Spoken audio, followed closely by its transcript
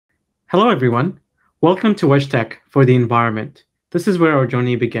Hello, everyone. Welcome to WEJ-Tech for the environment. This is where our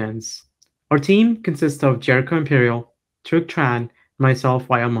journey begins. Our team consists of Jericho Imperial, Turk Tran, and myself,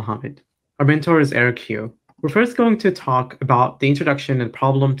 Waya Mohammed. Our mentor is Eric Hugh. We're first going to talk about the introduction and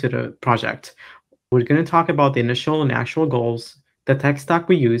problem to the project. We're going to talk about the initial and actual goals, the tech stack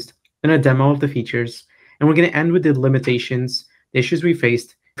we used, and a demo of the features. And we're going to end with the limitations, the issues we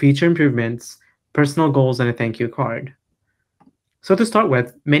faced, feature improvements, personal goals, and a thank you card. So to start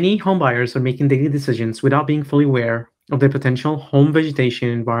with, many homebuyers are making daily decisions without being fully aware of their potential home vegetation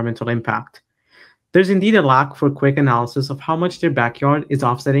environmental impact. There's indeed a lack for quick analysis of how much their backyard is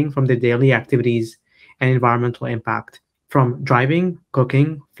offsetting from their daily activities and environmental impact, from driving,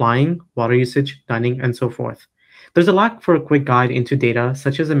 cooking, flying, water usage, dining, and so forth. There's a lack for a quick guide into data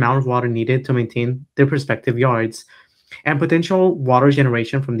such as the amount of water needed to maintain their respective yards and potential water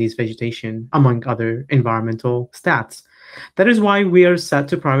generation from these vegetation, among other environmental stats. That is why we are set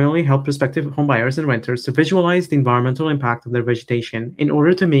to primarily help prospective homebuyers and renters to visualize the environmental impact of their vegetation in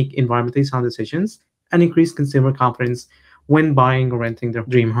order to make environmentally sound decisions and increase consumer confidence when buying or renting their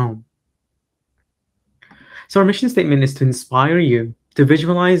dream home. So our mission statement is to inspire you to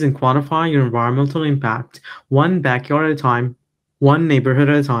visualize and quantify your environmental impact one backyard at a time, one neighborhood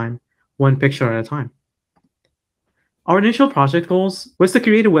at a time, one picture at a time. Our initial project goals was to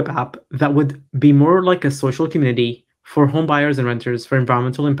create a web app that would be more like a social community for home buyers and renters for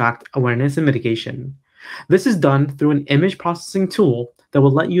environmental impact awareness and mitigation. This is done through an image processing tool that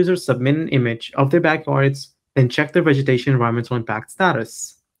will let users submit an image of their backyards, then check their vegetation environmental impact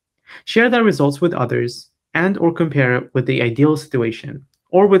status. Share their results with others and or compare it with the ideal situation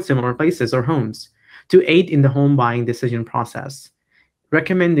or with similar places or homes to aid in the home buying decision process,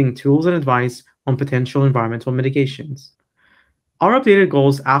 recommending tools and advice on potential environmental mitigations. Our updated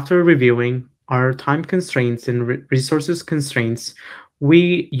goals after reviewing our time constraints and resources constraints,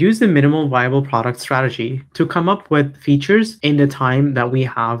 we use the minimal viable product strategy to come up with features in the time that we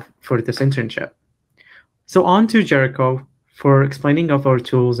have for this internship. So on to Jericho for explaining of our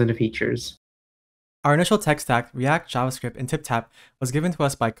tools and the features. Our initial tech stack, React, JavaScript, and TipTap, was given to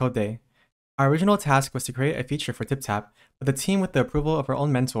us by CodeDay. Our original task was to create a feature for TipTap, but the team, with the approval of our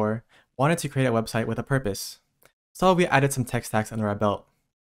own mentor, wanted to create a website with a purpose. So we added some tech stacks under our belt.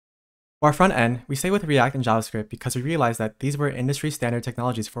 For our front end, we stay with React and JavaScript because we realized that these were industry standard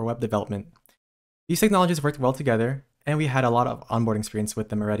technologies for web development. These technologies worked well together, and we had a lot of onboarding experience with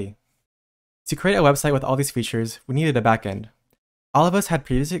them already. To create a website with all these features, we needed a backend. All of us had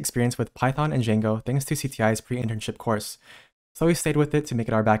previous experience with Python and Django thanks to CTI's pre-internship course, so we stayed with it to make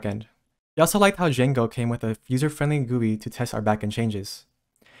it our backend. We also liked how Django came with a user-friendly GUI to test our backend changes.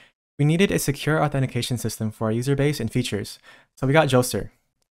 We needed a secure authentication system for our user base and features, so we got Joser.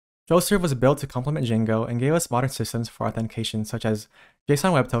 Joser was built to complement Django and gave us modern systems for authentication such as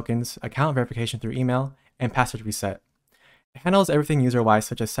JSON Web Tokens, account verification through email, and password reset. It handles everything user-wise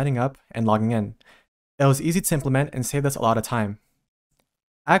such as setting up and logging in. It was easy to implement and saved us a lot of time.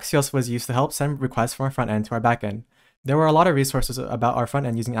 Axios was used to help send requests from our front end to our back end. There were a lot of resources about our front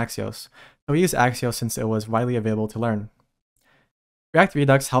end using Axios, so we used Axios since it was widely available to learn. React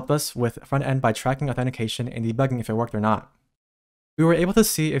Redux helped us with front end by tracking authentication and debugging if it worked or not. We were able to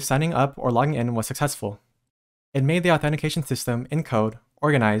see if signing up or logging in was successful. It made the authentication system in code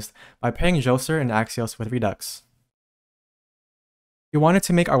organized by pairing Joser and Axios with Redux. We wanted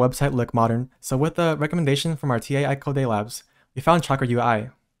to make our website look modern, so with the recommendation from our TA at CodeDay Labs, we found Chakra UI.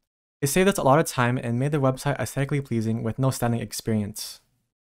 It saved us a lot of time and made the website aesthetically pleasing with no standing experience.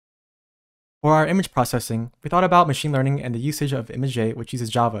 For our image processing, we thought about machine learning and the usage of ImageJ, which uses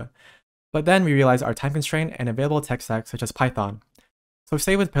Java, but then we realized our time constraint and available tech stacks such as Python. So we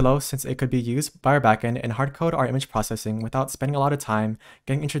stayed with Pillow since it could be used by our backend and hardcode our image processing without spending a lot of time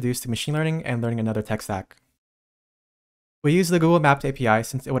getting introduced to machine learning and learning another tech stack. We used the Google Maps API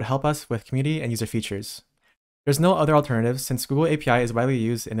since it would help us with community and user features. There's no other alternatives since Google API is widely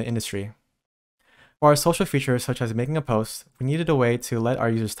used in the industry. For our social features such as making a post, we needed a way to let our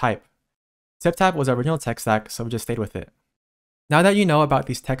users type. TipTap was our original tech stack, so we just stayed with it. Now that you know about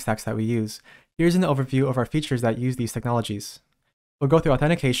these tech stacks that we use, here's an overview of our features that use these technologies. We'll go through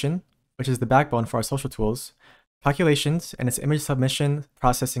authentication, which is the backbone for our social tools, calculations and its image submission,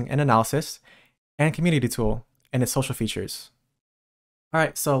 processing, and analysis, and community tool and its social features.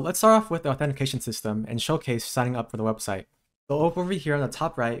 Alright, so let's start off with the authentication system and showcase signing up for the website. So over here on the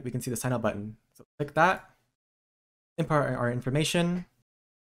top right, we can see the sign up button. So click that, input our information.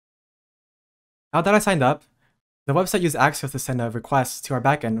 Now that I signed up, the website used Axios to send a request to our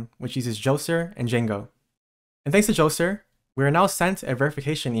backend, which uses Joser and Django. And thanks to Joser, we are now sent a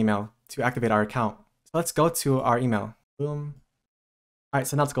verification email to activate our account. So let's go to our email. Boom. All right,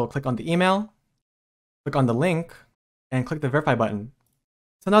 so now let's go click on the email, click on the link, and click the verify button.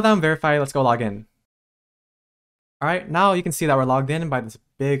 So now that I'm verified, let's go log in. All right, now you can see that we're logged in by this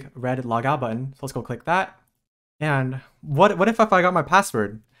big red logout button. So let's go click that. And what if I forgot my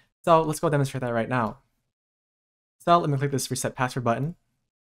password? So let's go demonstrate that right now. So let me click this reset password button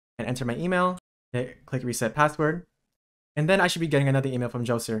and enter my email, click reset password, and then I should be getting another email from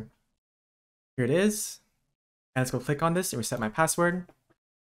Joser. Here it is. And let's go click on this and reset my password.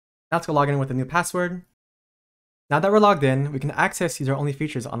 Now let's go log in with a new password. Now that we're logged in, we can access user-only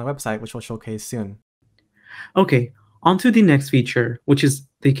features on the website, which we'll showcase soon. Okay, on to the next feature, which is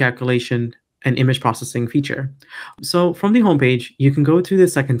the calculation and image processing feature. So from the homepage, you can go to the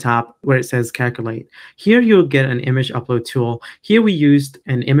second tab where it says calculate. Here you'll get an image upload tool. Here we used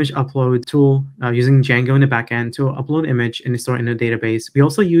an image upload tool using Django in the backend to upload image and store in a database. We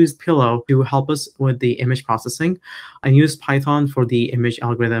also used Pillow to help us with the image processing and used Python for the image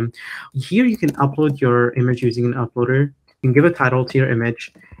algorithm. Here you can upload your image using an uploader. You can give a title to your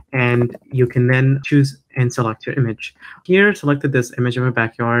image, and you can then choose and select your image. Here, selected this image of my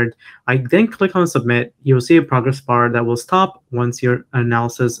backyard. I then click on submit. You'll see a progress bar that will stop once your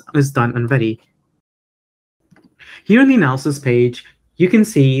analysis is done and ready. Here on the analysis page, you can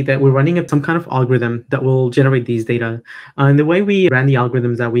see that we're running some kind of algorithm that will generate these data. And the way we ran the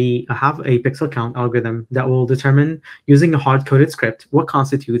algorithm is that we have a pixel count algorithm that will determine, using a hard-coded script, what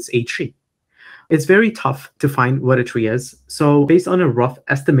constitutes a tree. It's very tough to find what a tree is. So based on a rough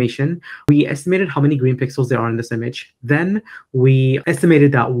estimation, we estimated how many green pixels there are in this image. Then we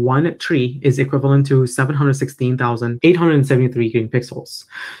estimated that one tree is equivalent to 716,873 green pixels.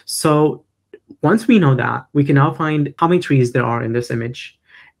 So once we know that, we can now find how many trees there are in this image,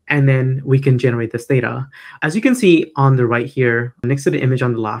 and then we can generate this data. As you can see on the right here, next to the image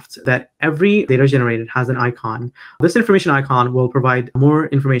on the left, that every data generated has an icon. This information icon will provide more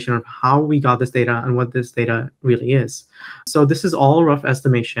information on how we got this data and what this data really is. So this is all rough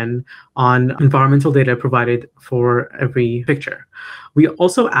estimation on environmental data provided for every picture. We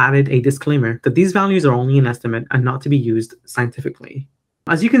also added a disclaimer that these values are only an estimate and not to be used scientifically.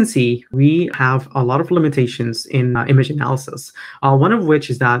 As you can see, we have a lot of limitations in image analysis, one of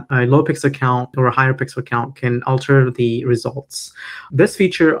which is that a low pixel count or a higher pixel count can alter the results. This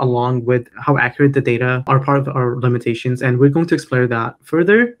feature, along with how accurate the data, are part of our limitations, and we're going to explore that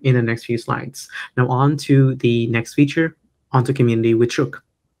further in the next few slides. Now on to the next feature, onto community with Truk.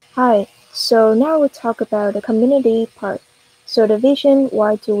 Hi, so now we'll talk about the community part. So the vision,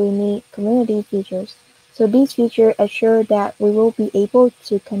 why do we need community features? So these features assure that we will be able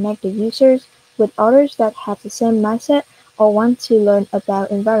to connect the users with others that have the same mindset or want to learn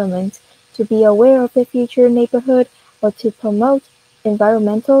about environment, to be aware of the future neighborhood, or to promote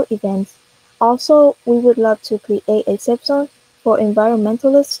environmental events. Also, we would love to create a safe zone for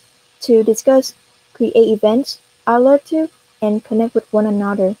environmentalists to discuss, create events, alert to, and connect with one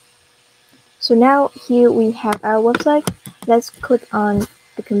another. So now here we have our website. Let's click on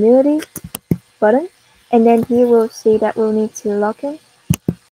the community button, and then here we'll see that we'll need to log in.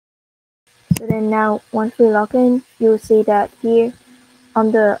 So then now once we log in, you'll see that here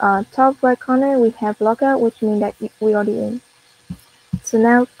on the top right corner we have logout, which means that we already in. So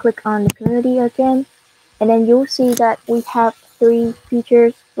now click on the community again, and then you'll see that we have 3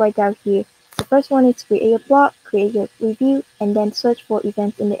 features right down here. The first one is create a blog, create a review, and then search for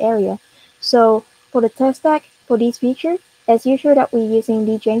events in the area. So for the tech stack for these features, as usual that we're using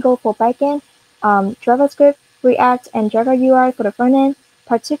the Django for backend, JavaScript, React, and Java UI for the front end.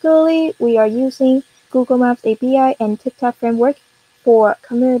 Particularly, we are using Google Maps API and TikTok framework for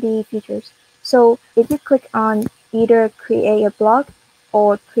community features. So if you click on either create a blog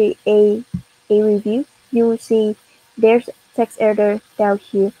or create a review, you will see there's text editor down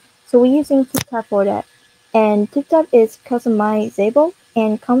here. So we're using TikTok for that. And TikTok is customizable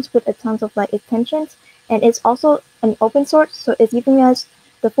and comes with a tons of extensions, and it's also an open source, so it's giving us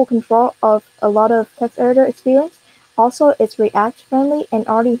the full control of a lot of text editor experience. Also, it's React friendly and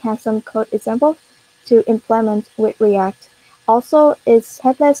already has some code examples to implement with React. Also, it's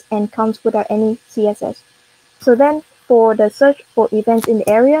headless and comes without any CSS. So then for the search for events in the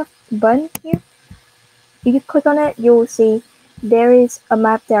area button here, if you click on it, you will see there is a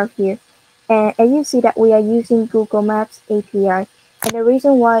map down here. And you see that we are using Google Maps API. And the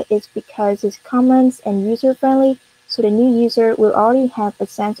reason why is because it's common and user-friendly, so the new user will already have a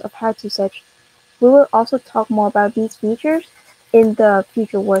sense of how to search. We will also talk more about these features in the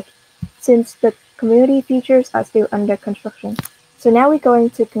future work, since the community features are still under construction. So now we're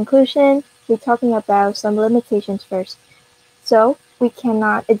going to conclusion. We're talking about some limitations first. So we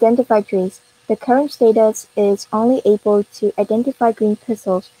cannot identify trees. The current status is only able to identify green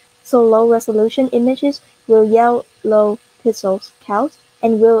pixels, so low-resolution images will yellow pixels count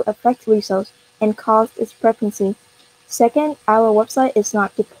and will affect results and cause discrepancy. Second, our website is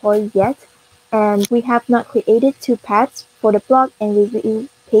not deployed yet, and we have not created two paths for the blog and review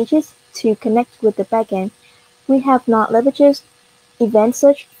pages to connect with the backend. We have not leveraged event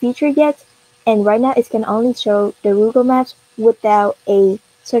search feature yet, and right now it can only show the Google Maps without a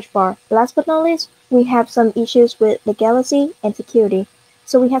search bar. Last but not least, we have some issues with legality and security.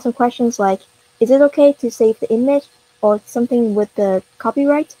 So we have some questions like, is it okay to save the image or something with the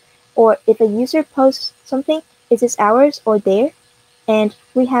copyright? Or if a user posts something, is it ours or theirs? And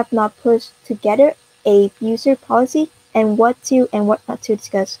we have not put together a user policy and what to and what not to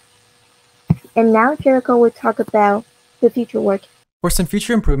discuss. And now Jericho will talk about the future work. For some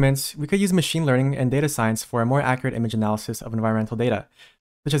future improvements, we could use machine learning and data science for a more accurate image analysis of environmental data,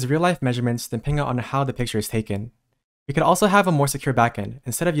 such as real-life measurements depending on how the picture is taken. We could also have a more secure backend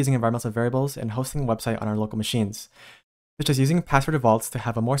instead of using environmental variables and hosting a website on our local machines, such as using password vaults to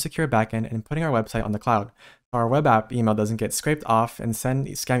have a more secure backend and putting our website on the cloud, so our web app email doesn't get scraped off and send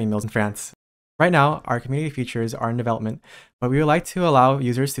scam emails in France. Right now, our community features are in development, but we would like to allow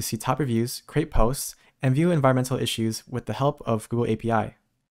users to see top reviews, create posts, and view environmental issues with the help of Google API.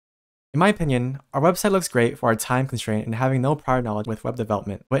 In my opinion, our website looks great for our time constraint and having no prior knowledge with web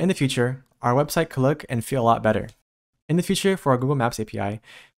development, but in the future, our website could look and feel a lot better. In the future, for our Google Maps API,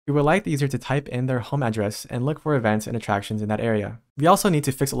 we would like the user to type in their home address and look for events and attractions in that area. We also need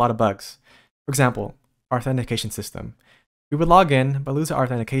to fix a lot of bugs. For example, our authentication system. We would log in, but lose our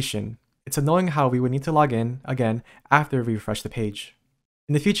authentication. It's annoying how we would need to log in again after we refresh the page.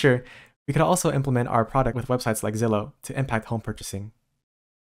 In the future, we could also implement our product with websites like Zillow to impact home purchasing.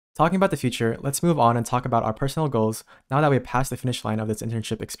 Talking about the future, let's move on and talk about our personal goals now that we've passed the finish line of this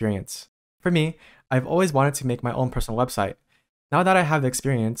internship experience. For me, I've always wanted to make my own personal website. Now that I have the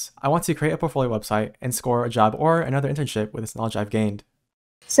experience, I want to create a portfolio website and score a job or another internship with this knowledge I've gained.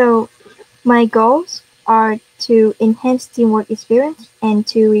 So my goals are to enhance teamwork experience and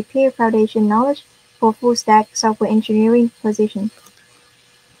to repair foundation knowledge for full-stack software engineering position.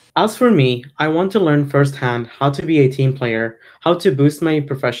 As for me, I want to learn firsthand how to be a team player, how to boost my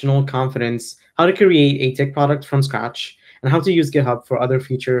professional confidence, how to create a tech product from scratch, and how to use GitHub for other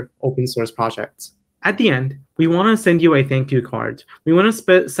future open source projects. At the end, we want to send you a thank you card. We want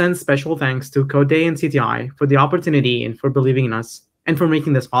to send special thanks to CodeDay and CTI for the opportunity and for believing in us and for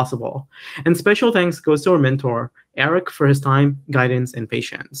making this possible. And special thanks goes to our mentor, Eric, for his time, guidance, and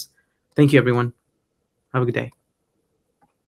patience. Thank you, everyone. Have a good day.